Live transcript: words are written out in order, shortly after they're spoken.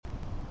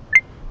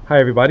Hi,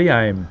 everybody.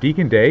 I am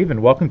Deacon Dave,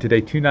 and welcome to day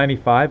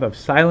 295 of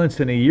Silence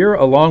in a Year,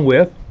 along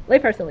with.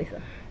 Layperson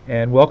Lisa.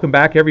 And welcome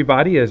back,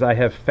 everybody, as I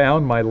have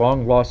found my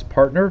long lost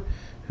partner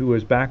who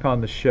is back on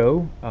the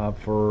show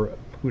for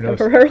who knows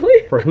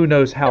Temporarily? for who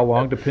knows how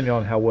long, depending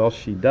on how well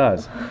she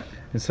does.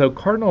 And so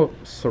Cardinal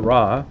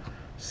Sarah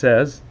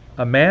says,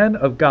 a man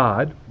of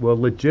God will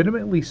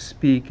legitimately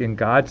speak in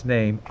God's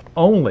name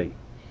only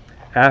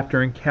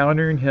after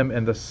encountering him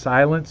in the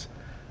silence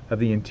of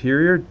the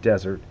interior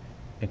desert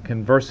and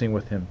conversing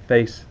with him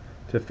face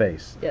to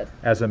face, Yes.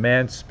 as a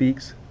man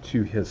speaks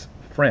to his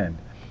friend.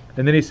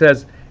 And then he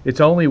says,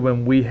 it's only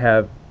when we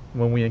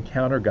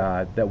encounter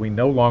God that we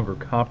no longer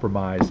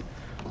compromise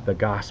the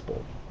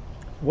gospel.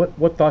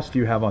 What thoughts do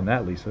you have on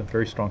that, Lisa?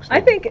 Very strong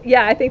statement.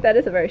 I think that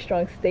is a very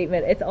strong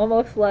statement. It's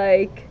almost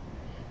like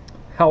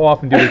how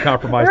often do we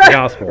compromise right, the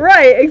gospel?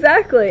 Right,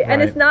 exactly. Right.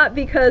 And it's not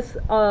because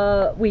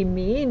we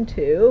mean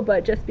to,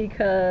 but just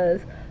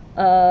because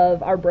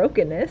of our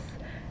brokenness.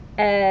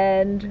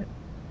 And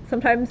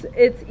sometimes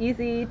it's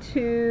easy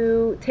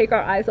to take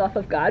our eyes off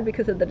of God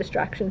because of the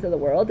distractions of the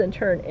world and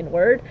turn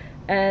inward.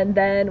 And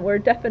then we're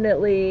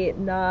definitely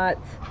not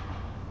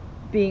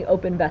being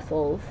open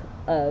vessels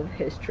of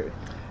His truth.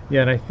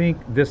 Yeah, and I think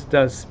this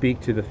does speak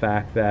to the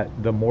fact that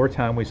the more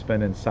time we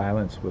spend in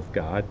silence with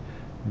God,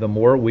 the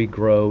more we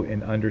grow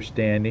in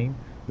understanding,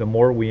 the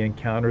more we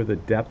encounter the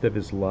depth of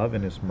His love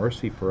and His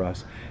mercy for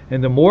us,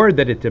 and the more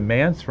that it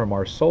demands from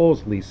our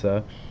souls,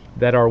 Lisa,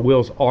 that our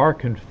wills are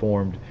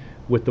conformed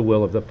with the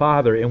will of the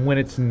Father. And when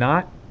it's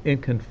not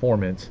in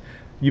conformance,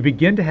 you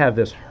begin to have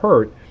this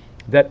hurt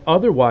that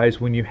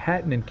otherwise, when you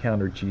hadn't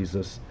encountered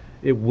Jesus,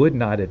 it would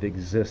not have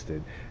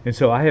existed. And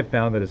so I have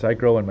found that as I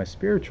grow in my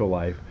spiritual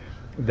life,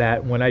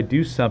 that when I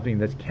do something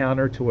that's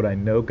counter to what I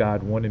know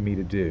God wanted me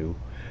to do,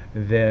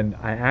 then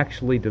I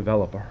actually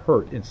develop a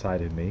hurt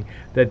inside of me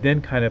that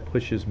then kind of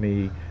pushes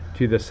me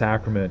to the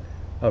sacrament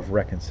of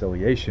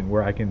reconciliation,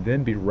 where I can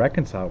then be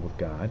reconciled with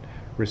God,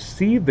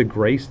 receive the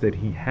grace that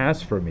He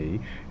has for me.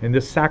 And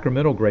this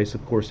sacramental grace,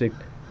 of course, it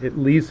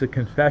leads the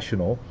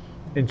confessional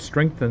and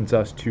strengthens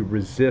us to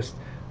resist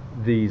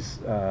these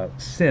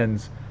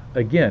sins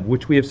again,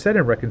 which we have said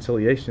in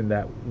reconciliation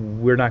that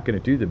we're not going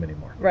to do them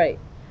anymore. Right.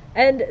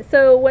 And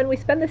so when we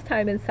spend this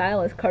time in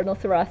silence, Cardinal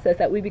Sarah says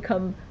that we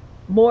become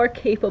more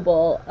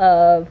capable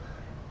of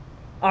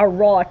our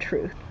raw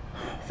truth.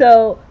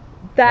 So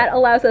that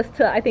allows us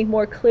to, I think,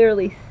 more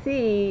clearly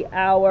see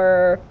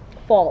our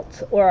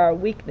faults or our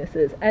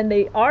weaknesses. And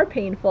they are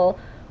painful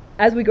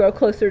as we grow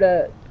closer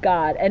to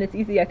God. And it's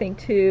easy, I think,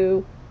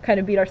 to kind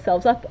of beat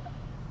ourselves up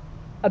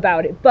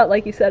about it. But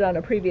like you said on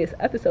a previous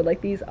episode,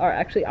 like these are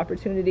actually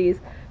opportunities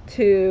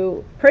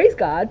to praise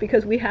God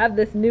because we have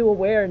this new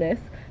awareness,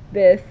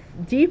 this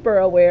deeper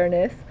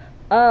awareness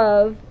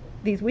of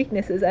these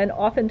weaknesses, and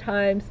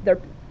oftentimes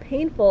they're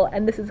painful,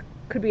 and this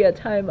could be a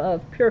time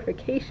of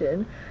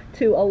purification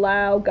to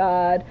allow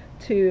God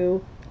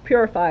to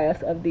purify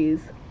us of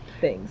these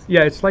things.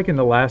 Yeah, it's like in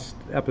the last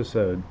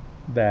episode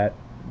that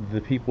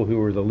the people who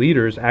were the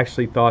leaders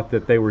actually thought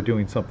that they were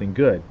doing something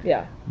good.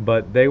 Yeah.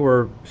 But they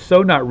were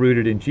so not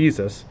rooted in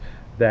Jesus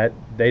that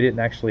they didn't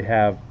actually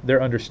have,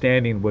 their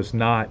understanding was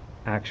not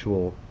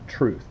actual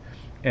truth.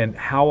 And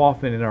how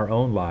often in our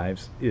own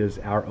lives is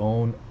our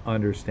own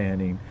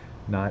understanding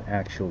not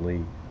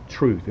actually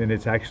truth? And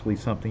it's actually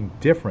something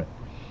different,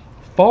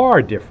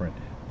 far different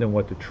than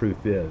what the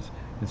truth is.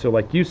 And so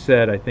like you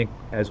said, I think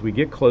as we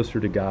get closer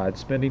to God,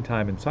 spending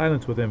time in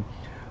silence with Him,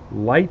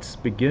 lights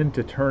begin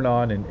to turn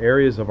on in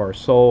areas of our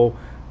soul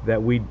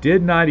that we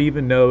did not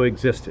even know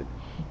existed.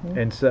 Mm-hmm.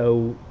 And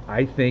so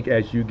I think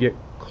as you get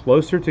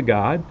closer to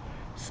God,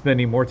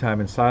 spending more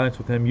time in silence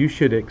with Him, you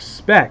should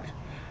expect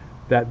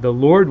that the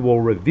Lord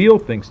will reveal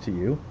things to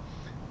you.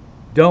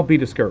 Don't be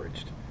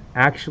discouraged.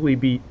 Actually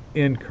be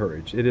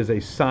encouraged. It is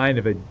a sign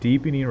of a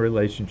deepening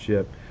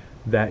relationship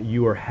that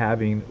you are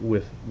having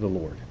with the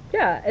Lord.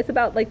 Yeah, it's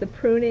about like the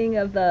pruning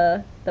of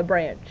the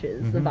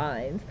branches, mm-hmm. the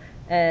vines.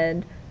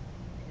 And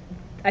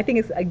I think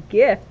it's a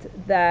gift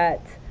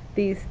that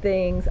these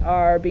things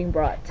are being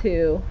brought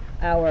to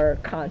our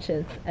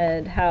conscience,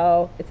 and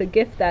how it's a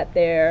gift that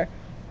they're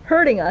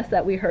hurting us,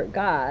 that we hurt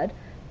God,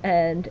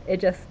 and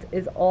it just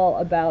is all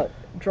about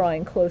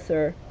drawing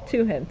closer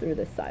to Him through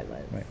this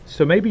silence. Right.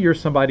 So maybe you're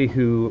somebody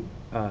who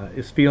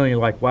is feeling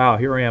like, wow,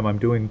 here I am,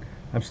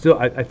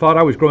 I thought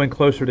I was growing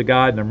closer to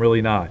God, and I'm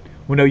really not.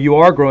 Well, no, you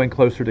are growing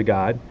closer to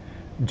God.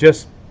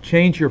 Just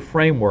change your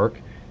framework,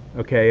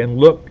 okay, and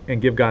look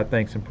and give God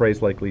thanks and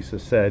praise, like Lisa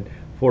said,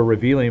 for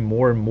revealing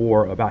more and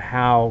more about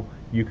how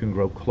you can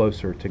grow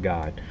closer to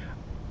God.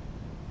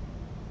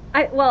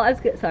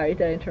 Sorry,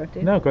 did I interrupt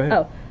you? No, go ahead.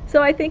 Oh,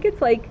 so I think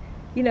it's like,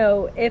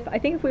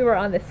 if we were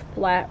on this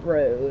flat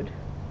road,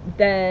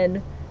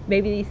 then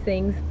maybe these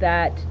things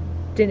that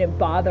didn't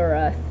bother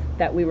us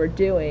that we were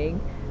doing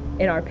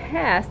in our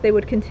past, they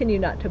would continue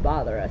not to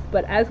bother us.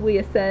 But as we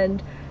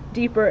ascend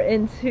deeper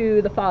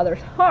into the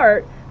Father's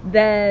heart,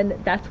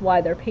 then that's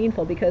why they're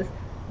painful, because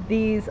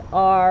these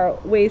are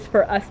ways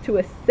for us to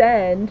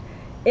ascend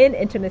in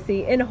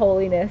intimacy, in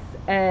holiness,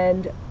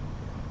 and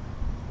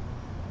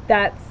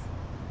that's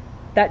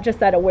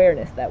that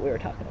awareness that we were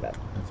talking about.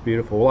 That's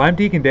beautiful. Well, I'm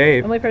Deacon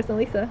Dave. I'm my person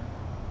Lisa.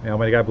 Now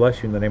may God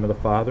bless you in the name of the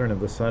Father, and of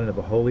the Son, and of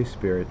the Holy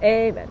Spirit.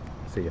 Amen.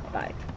 See you. Bye.